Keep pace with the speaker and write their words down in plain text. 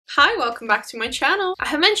Hi, welcome back to my channel. I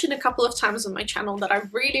have mentioned a couple of times on my channel that I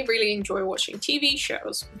really enjoy watching TV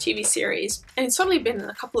shows, TV series, and it's only been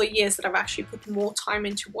a couple of years that I've actually put more time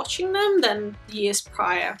into watching them than years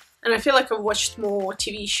prior. And I feel like I've watched more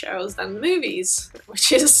TV shows than movies,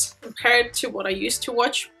 which is, compared to what I used to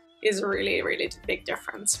watch, is a really big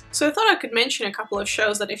difference. So I thought I could mention a couple of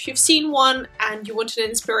shows that if you've seen one and you wanted an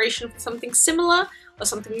inspiration for something similar or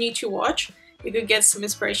something new to watch, you could get some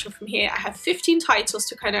inspiration from here. I have 15 titles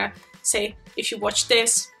to kind of say, if you watch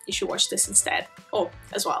this, you should watch this instead, or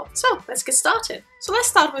as well. So let's get started. So let's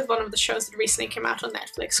start with one of the shows that recently came out on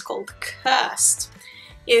Netflix called Cursed.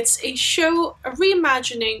 It's a show, a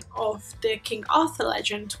reimagining of the King Arthur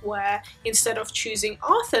legend, where instead of choosing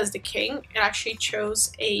Arthur as the king, it actually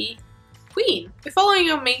chose a queen. We're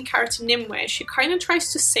following our main character Nimue. She kind of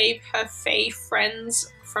tries to save her fae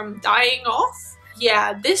friends from dying off.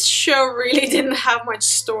 Yeah, this show really didn't have much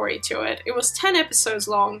story to it. It was 10 episodes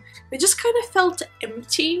long. It just kind of felt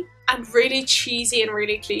empty and really cheesy and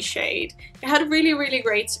really cliched. It had really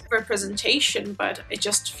great representation, but I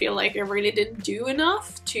just feel like it really didn't do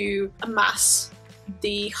enough to amass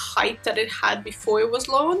the hype that it had before it was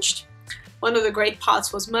launched. One of the great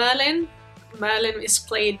parts was Merlin. Merlin is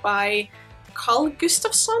played by Carl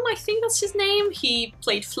Gustafsson, I think that's his name. He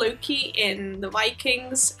played Floki in the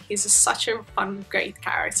Vikings. He's such a fun, great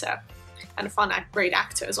character and a fun, great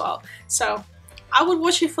actor as well. So I would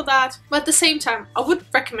watch it for that, but at the same time, I would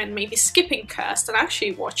recommend maybe skipping Cursed and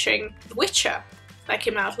actually watching The Witcher that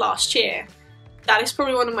came out last year. That is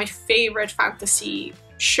probably one of my favorite fantasy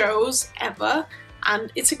shows ever,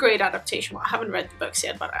 and it's a great adaptation. Well, I haven't read the books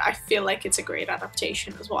yet, but I feel like it's a great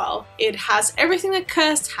adaptation as well. It has everything that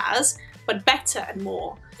Cursed has, but better and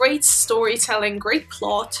more. Great storytelling, great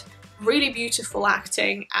plot, really beautiful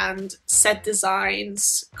acting and set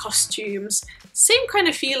designs, costumes. Same kind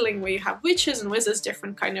of feeling where you have witches and wizards,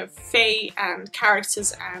 different kind of fae and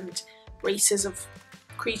characters and races of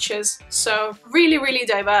creatures. So really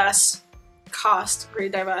diverse cast, really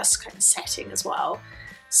diverse kind of setting as well.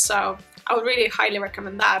 So I would really highly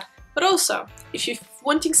recommend that. But also, if you're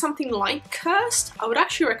wanting something like Cursed, I would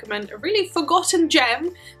actually recommend a really forgotten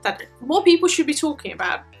gem that more people should be talking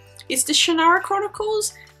about. It's the Shannara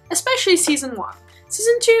Chronicles, especially Season 1.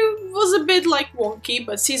 Season 2 was a bit like wonky,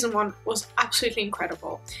 but Season 1 was absolutely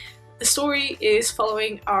incredible. The story is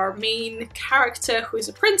following our main character, who is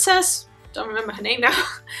a princess. Don't remember her name now.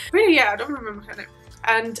 Really, yeah, I don't remember her name.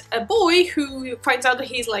 And a boy who finds out that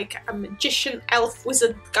he's like a magician, elf,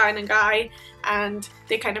 wizard kind of guy, and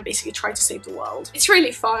they kind of basically try to save the world. It's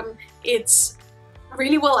really fun, it's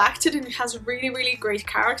really well acted, and it has really great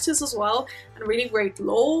characters as well, and really great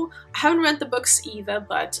lore. I haven't read the books either,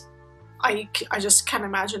 but I just can't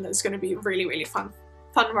imagine that it's going to be a really fun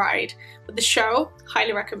ride. But the show,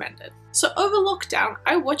 highly recommended. So over lockdown,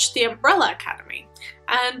 I watched The Umbrella Academy,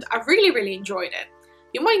 and I really enjoyed it.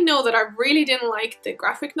 You might know that I really didn't like the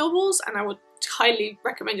graphic novels, and I would highly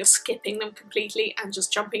recommend just skipping them completely and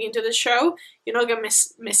just jumping into the show. You're not going to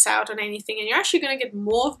miss out on anything, and you're actually going to get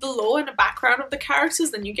more of the lore and the background of the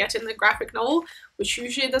characters than you get in the graphic novel, which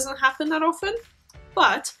usually doesn't happen that often.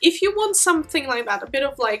 But if you want something like that, a bit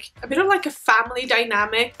of like a family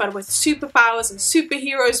dynamic, but with superpowers and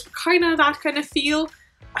superheroes, kind of that kind of feel,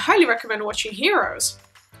 I highly recommend watching Heroes.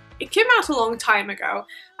 It came out a long time ago,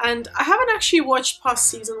 and I haven't actually watched past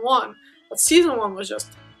Season 1, but Season 1 was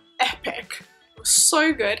just epic. It was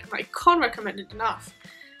so good, and I can't recommend it enough.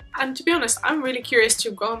 And to be honest, I'm really curious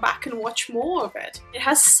to go back and watch more of it. It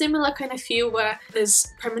has similar kind of feel where there's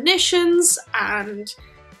premonitions, and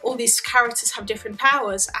all these characters have different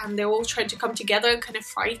powers, and they're all trying to come together and kind of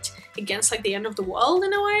fight against like the end of the world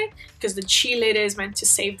in a way, because the cheerleader is meant to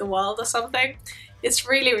save the world or something. It's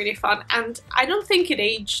really fun, and I don't think it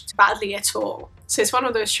aged badly at all. So it's one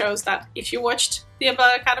of those shows that if you watched The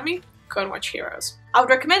Umbrella Academy, go and watch Heroes. I would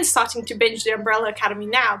recommend starting to binge The Umbrella Academy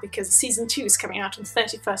now, because Season 2 is coming out on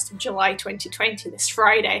 31st of July 2020, this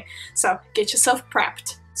Friday, so get yourself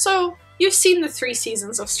prepped. So you've seen the 3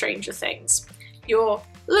 seasons of Stranger Things. You're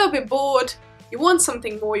a little bit bored, you want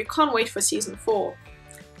something more, you can't wait for Season 4.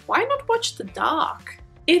 Why not watch The Dark?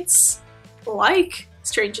 It's like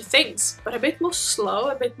Stranger Things, but a bit more slow,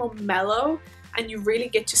 a bit more mellow, and you really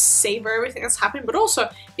get to savor everything that's happening, but also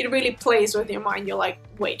it really plays with your mind. You're like,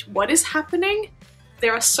 wait, what is happening?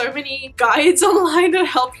 There are so many guides online that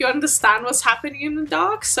help you understand what's happening in The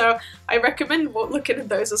Dark, so I recommend looking at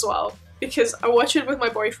those as well, because I watch it with my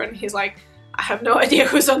boyfriend. He's like, I have no idea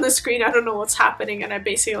who's on the screen, I don't know what's happening, and I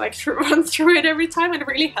basically like to run through it every time, and it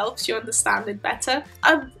really helps you understand it better.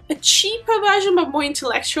 A cheaper version but more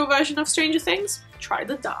intellectual version of Stranger Things, try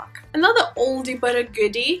The Dark. Another oldie but a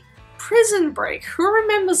goodie, Prison Break. Who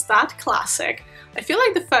remembers that classic? I feel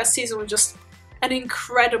like the first season was just an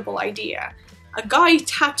incredible idea. A guy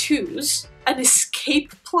tattoos an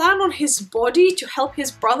escape plan on his body to help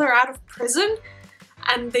his brother out of prison,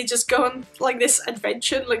 and they just go on like this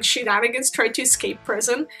adventure, like shenanigans, try to escape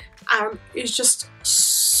prison, and it's just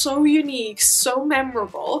so unique, so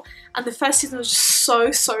memorable, and the first season was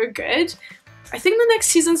just so good. I think the next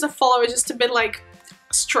seasons that follow are just a bit like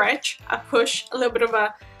a stretch, a push, a little bit of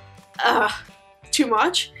a too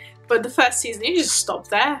much, but the first season you just stop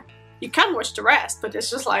there. You can watch the rest, but it's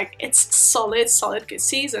just like, it's solid good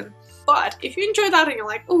season. But if you enjoy that and you're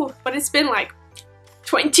like, oh, but it's been like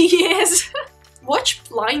 20 years, watch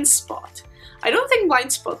Blind Spot. I don't think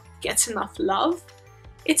Blind Spot gets enough love.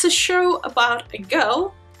 It's a show about a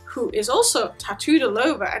girl who is also tattooed all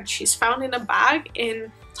over, and she's found in a bag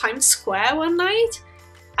in Times Square one night,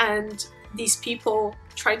 and these people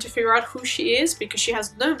try to figure out who she is because she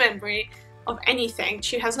has no memory of anything.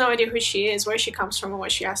 She has no idea who she is, where she comes from, and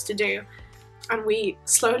what she has to do. And we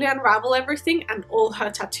slowly unravel everything, and all her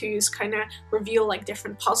tattoos kind of reveal like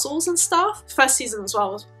different puzzles and stuff. First season as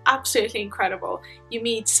well was absolutely incredible. You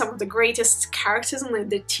meet some of the greatest characters, and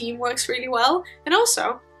the team works really well. And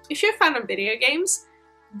also, if you're a fan of video games,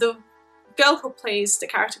 the girl who plays the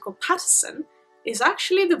character called Patterson is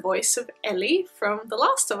actually the voice of Ellie from The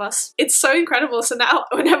Last of Us. It's so incredible. So now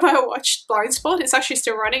whenever I watch Blind Spot, it's actually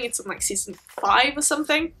still running. It's in like season 5 or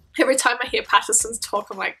something. Every time I hear Patterson's talk,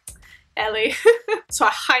 I'm like, Ellie. So I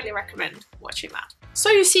highly recommend watching that. So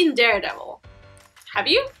you've seen Daredevil, have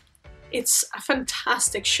you? It's a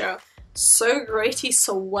fantastic show. So gritty,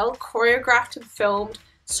 so well choreographed and filmed,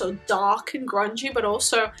 so dark and grungy, but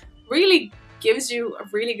also really gives you a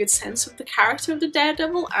really good sense of the character of the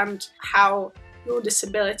Daredevil and how your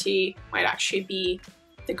disability might actually be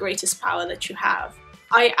the greatest power that you have.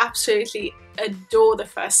 I absolutely adore the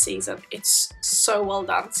first season. It's so well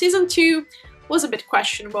done. Season 2 was a bit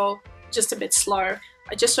questionable, just a bit slow.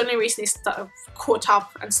 I just only recently caught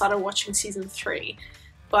up and started watching season 3.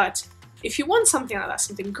 But if you want something like that,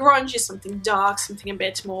 something grungy, something dark, something a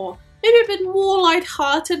bit more, maybe a bit more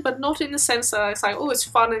light-hearted, but not in the sense that it's like, oh, it's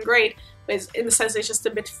fun and great, but it's in the sense that it's just a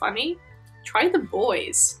bit funny, try The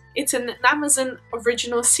Boys. It's an Amazon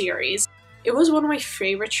original series. It was one of my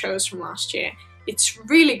favorite shows from last year. It's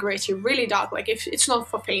really gritty, really dark, like it's not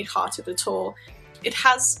for faint-hearted at all. It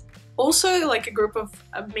has also like a group of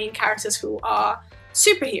main characters who are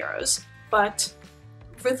superheroes, but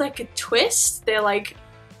with like a twist. They're like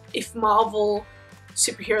if Marvel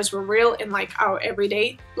superheroes were real in like our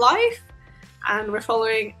everyday life, and we're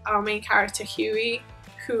following our main character Huey,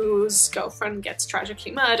 whose girlfriend gets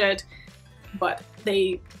tragically murdered, but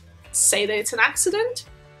they say that it's an accident,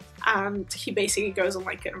 and he basically goes on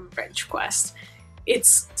like a revenge quest.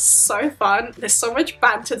 It's so fun, there's so much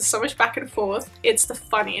banter, there's so much back and forth, it's the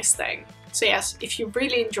funniest thing. So yes, if you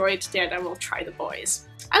really enjoyed Daredevil, try The Boys.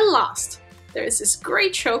 And last, there is this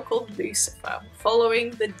great show called Lucifer,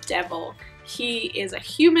 following the devil. He is a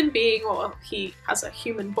human being, or he has a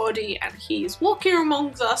human body, and he's walking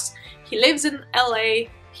amongst us. He lives in LA,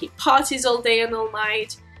 he parties all day and all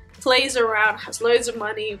night, plays around, has loads of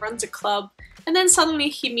money, runs a club, and then suddenly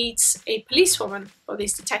he meets a policewoman, or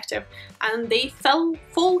this detective, and they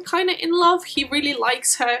fall kind of in love. He really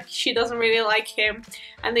likes her, she doesn't really like him,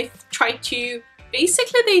 and they try to,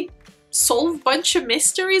 basically they solve a bunch of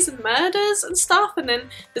mysteries and murders and stuff, and then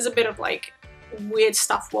there's a bit of like weird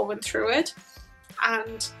stuff woven through it.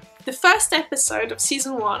 And the first episode of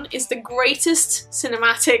season 1 is the greatest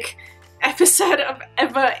cinematic episode of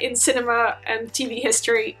ever in cinema and TV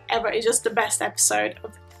history ever. It's just the best episode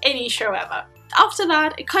of any show ever. After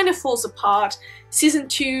that, it kind of falls apart. Season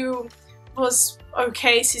 2 was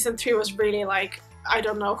okay, season 3 was really like, I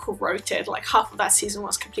don't know who wrote it, like half of that season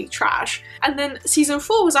was complete trash. And then season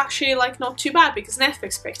 4 was actually like not too bad because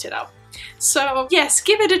Netflix picked it up. So yes,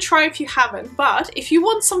 give it a try if you haven't, but if you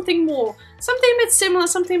want something more, something a bit similar,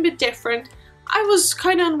 something a bit different, I was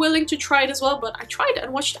kind of unwilling to try it as well, but I tried it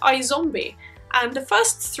and watched iZombie, and the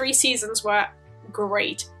first 3 seasons were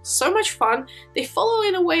great, so much fun. They follow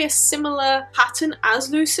in a way a similar pattern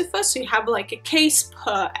as Lucifer, so you have like a case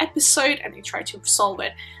per episode and you try to solve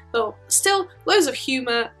it. Though still loads of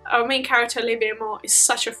humour. Our main character E.M.O is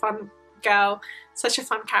such a fun girl, such a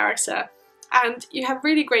fun character, and you have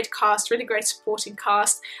really great cast, really great supporting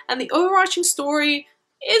cast, and the overarching story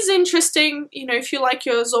is interesting, you know, if you like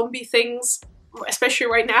your zombie things, especially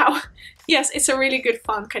right now. Yes, it's a really good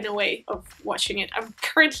fun kind of way of watching it. I'm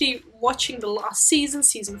currently watching the last season,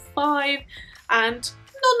 season 5, and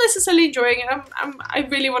not necessarily enjoying it. I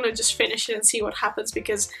really want to just finish it and see what happens,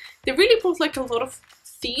 because they really put like a lot of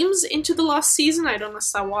themes into the last season. I don't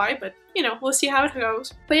understand why, but you know, we'll see how it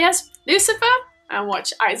goes. But yes, Lucifer, and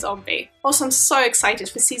watch iZombie. Also, I'm so excited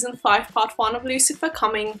for season 5, part 1 of Lucifer,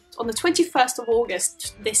 coming on the 21st of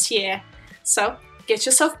August this year. So get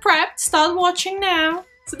yourself prepped, start watching now.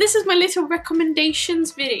 So this is my little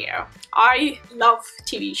recommendations video. I love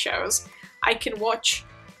TV shows. I can watch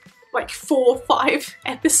like 4 or 5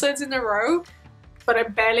 episodes in a row, but I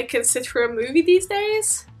barely can sit through a movie these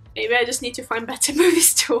days. Maybe I just need to find better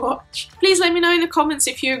movies to watch. Please let me know in the comments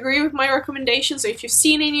if you agree with my recommendations, or if you've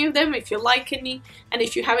seen any of them, if you like any, and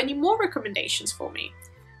if you have any more recommendations for me.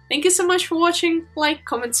 Thank you so much for watching. Like,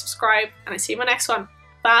 comment, subscribe, and I see you in my next one.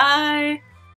 Bye!